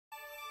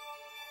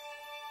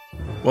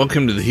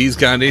Welcome to the He's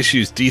Got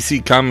Issues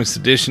DC Comics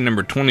Edition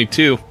number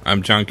 22.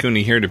 I'm John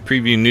Cooney here to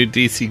preview new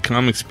DC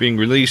Comics being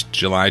released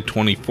July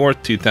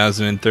 24th,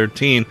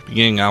 2013,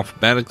 beginning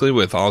alphabetically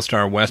with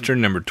All-Star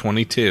Western number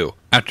 22.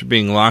 After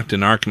being locked in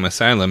Arkham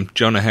Asylum,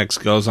 Jonah Hex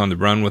goes on the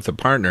run with a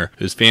partner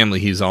whose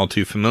family he's all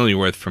too familiar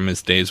with from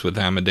his days with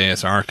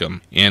Amadeus Arkham.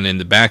 And in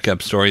the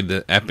backup story,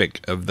 the epic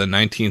of the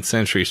 19th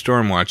century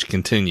Stormwatch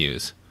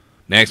continues.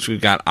 Next,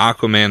 we've got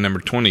Aquaman number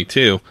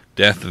 22.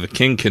 Death of a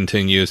King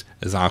continues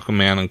as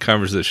Aquaman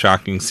uncovers a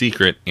shocking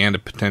secret and a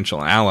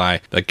potential ally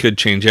that could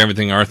change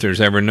everything Arthur's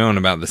ever known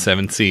about the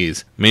Seven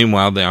Seas.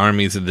 Meanwhile, the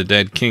armies of the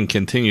dead king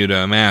continue to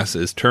amass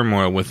as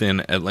turmoil within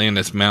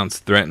Atlantis mounts,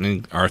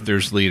 threatening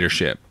Arthur's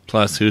leadership.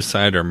 Plus, whose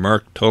side are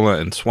Merc, Tola,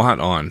 and SWAT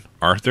on?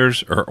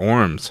 Arthur's or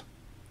Orm's?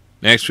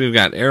 Next, we've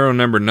got Arrow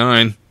number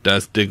 9.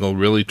 Does Diggle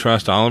really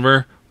trust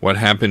Oliver? What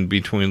happened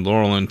between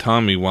Laurel and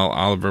Tommy while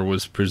Oliver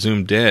was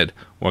presumed dead?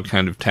 What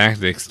kind of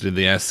tactics did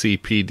the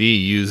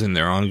SCPD use in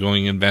their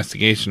ongoing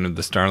investigation of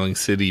the Starling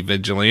City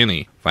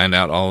vigilante? Find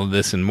out all of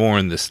this and more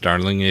in this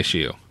startling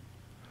issue.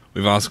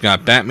 We've also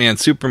got Batman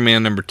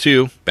Superman number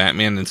 2.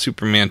 Batman and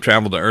Superman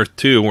travel to Earth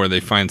 2 where they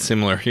find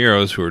similar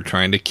heroes who are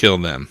trying to kill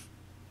them.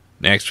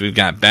 Next we've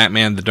got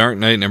Batman The Dark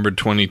Knight number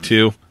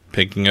 22.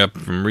 Picking up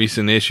from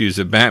recent issues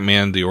of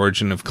Batman, the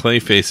origin of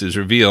Clayface is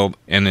revealed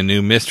and a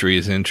new mystery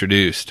is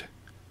introduced.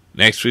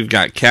 Next, we've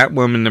got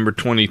Catwoman number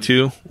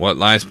 22, What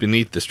Lies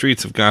Beneath the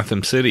Streets of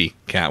Gotham City.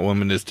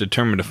 Catwoman is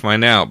determined to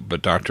find out,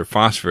 but Dr.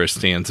 Phosphorus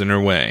stands in her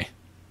way.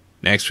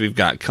 Next, we've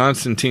got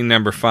Constantine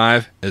number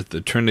 5. As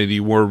the Trinity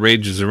War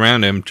rages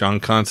around him, John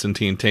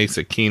Constantine takes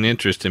a keen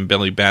interest in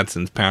Billy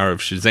Batson's power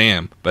of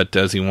Shazam. But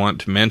does he want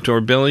to mentor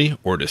Billy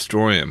or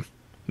destroy him?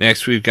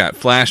 Next, we've got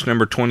Flash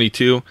number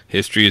 22.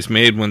 History is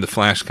made when the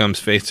Flash comes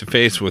face to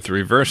face with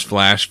Reverse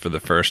Flash for the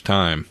first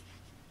time.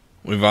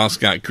 We've also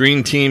got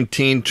Green Team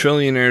Teen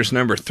Trillionaires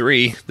number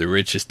 3. The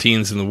richest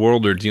teens in the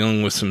world are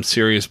dealing with some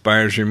serious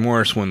buyer's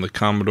remorse when the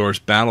Commodore's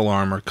battle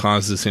armor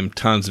causes him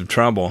tons of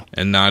trouble,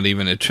 and not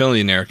even a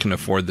trillionaire can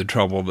afford the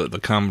trouble that the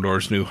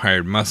Commodore's new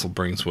hired muscle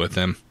brings with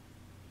him.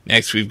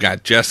 Next, we've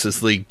got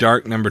Justice League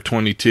Dark number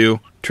 22.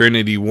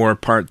 Trinity War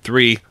Part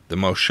 3. The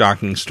most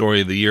shocking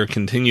story of the year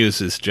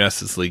continues as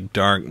Justice League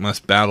Dark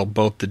must battle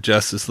both the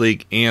Justice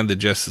League and the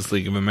Justice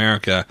League of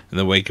America in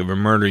the wake of a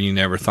murder you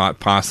never thought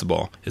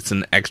possible. It's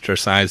an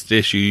extra-sized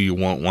issue you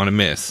won't want to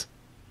miss.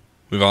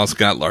 We've also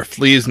got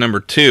Larfleeze number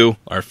 2.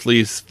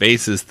 Larfleeze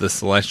faces the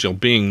celestial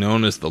being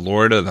known as the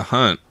Lord of the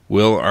Hunt.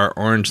 Will our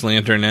Orange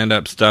Lantern end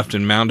up stuffed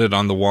and mounted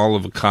on the wall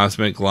of a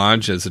cosmic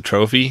lodge as a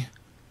trophy?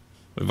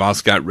 We've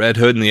also got Red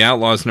Hood and the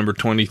Outlaws number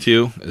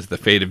 22. As the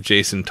fate of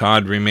Jason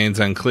Todd remains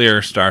unclear,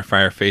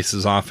 Starfire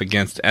faces off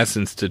against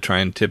Essence to try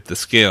and tip the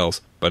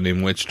scales, but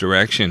in which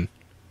direction?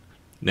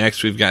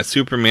 Next, we've got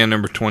Superman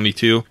number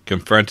 22.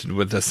 Confronted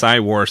with a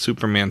Psy-War,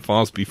 Superman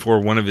falls before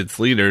one of its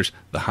leaders,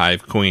 the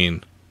Hive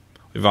Queen.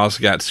 We've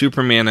also got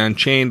Superman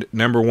Unchained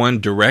number 1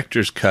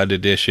 Director's Cut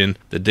Edition.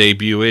 The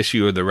debut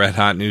issue of the Red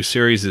Hot new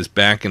series is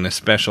back in a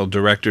special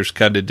Director's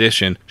Cut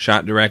Edition.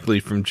 Shot directly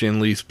from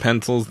Jim Lee's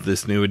pencils,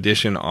 this new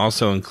edition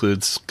also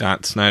includes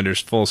Scott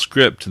Snyder's full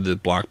script to the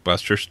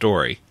blockbuster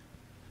story.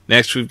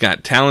 Next, we've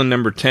got Talon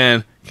number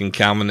 10. Can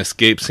Calvin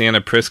escape Santa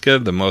Prisca,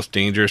 the most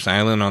dangerous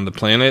island on the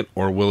planet,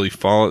 or will he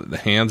fall at the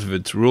hands of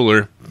its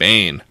ruler,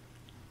 Bane?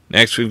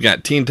 Next, we've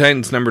got Teen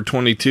Titans number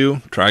 22.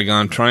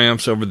 Trigon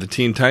triumphs over the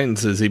Teen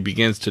Titans as he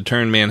begins to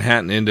turn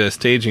Manhattan into a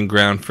staging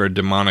ground for a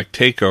demonic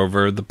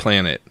takeover of the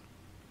planet.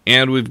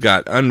 And we've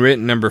got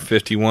Unwritten number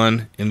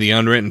 51. In the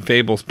Unwritten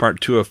Fables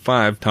Part 2 of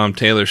 5, Tom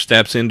Taylor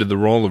steps into the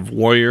role of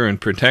warrior and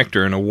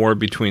protector in a war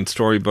between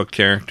storybook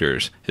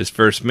characters. His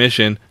first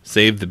mission,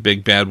 save the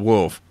big bad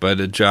wolf, but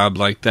a job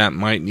like that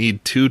might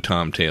need 2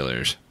 Tom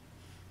Taylors.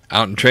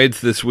 Out in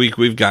trades this week,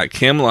 we've got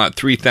Camelot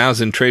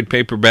 3000 trade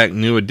paperback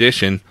new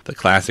edition. The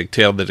classic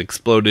tale that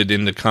exploded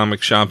into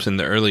comic shops in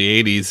the early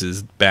 80s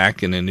is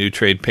back in a new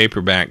trade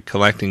paperback,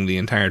 collecting the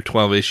entire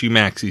 12-issue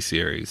maxi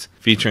series.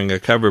 Featuring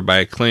a cover by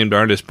acclaimed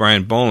artist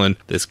Brian Bolland,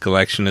 this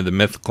collection of the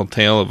mythical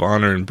tale of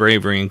honor and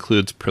bravery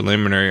includes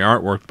preliminary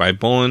artwork by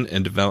Bolland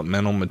and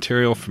developmental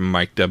material from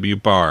Mike W.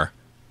 Barr.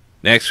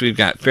 Next, we've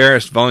got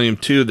Fairest Volume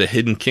 2, The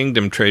Hidden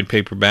Kingdom trade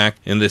paperback.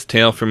 In this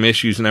tale from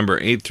issues number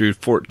 8 through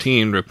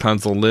 14,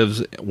 Rapunzel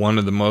lives one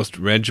of the most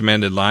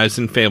regimented lives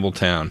in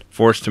Fabletown,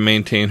 forced to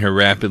maintain her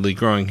rapidly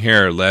growing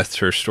hair lest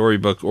her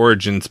storybook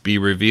origins be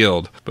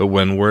revealed. But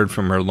when word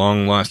from her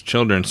long-lost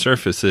children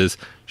surfaces,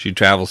 she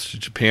travels to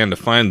Japan to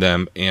find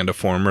them and a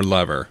former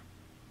lover.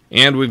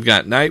 And we've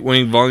got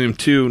Nightwing Volume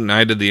 2,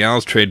 Night of the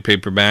Owls trade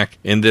paperback.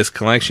 In this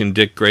collection,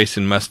 Dick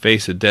Grayson must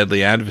face a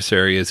deadly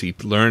adversary as he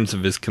learns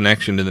of his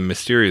connection to the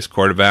mysterious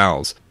Court of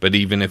Owls. But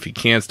even if he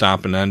can't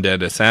stop an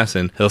undead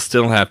assassin, he'll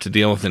still have to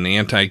deal with an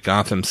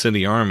anti-Gotham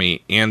City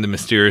army and the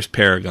mysterious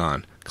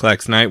Paragon.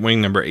 Collects Nightwing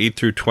number 8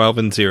 through 12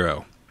 and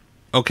 0.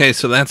 Okay,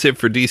 so that's it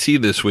for DC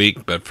this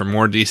week, but for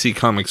more DC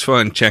Comics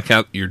fun, check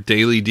out your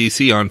Daily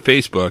DC on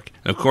Facebook.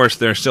 And of course,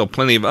 there are still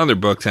plenty of other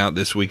books out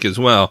this week as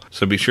well,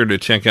 so be sure to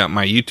check out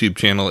my YouTube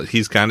channel at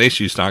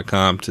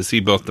he'sgotissues.com to see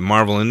both the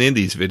Marvel and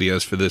Indies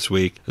videos for this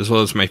week, as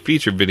well as my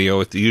feature video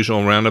with the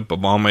usual roundup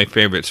of all my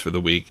favorites for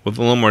the week, with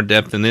a little more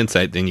depth and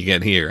insight than you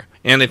get here.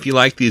 And if you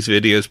like these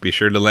videos, be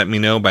sure to let me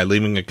know by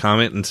leaving a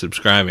comment and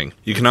subscribing.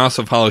 You can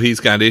also follow He's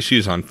Got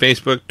Issues on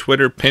Facebook,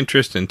 Twitter,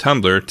 Pinterest, and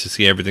Tumblr to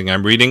see everything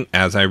I'm reading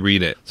as I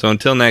read it. So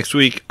until next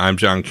week, I'm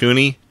John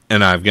Cooney,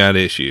 and I've got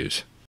issues.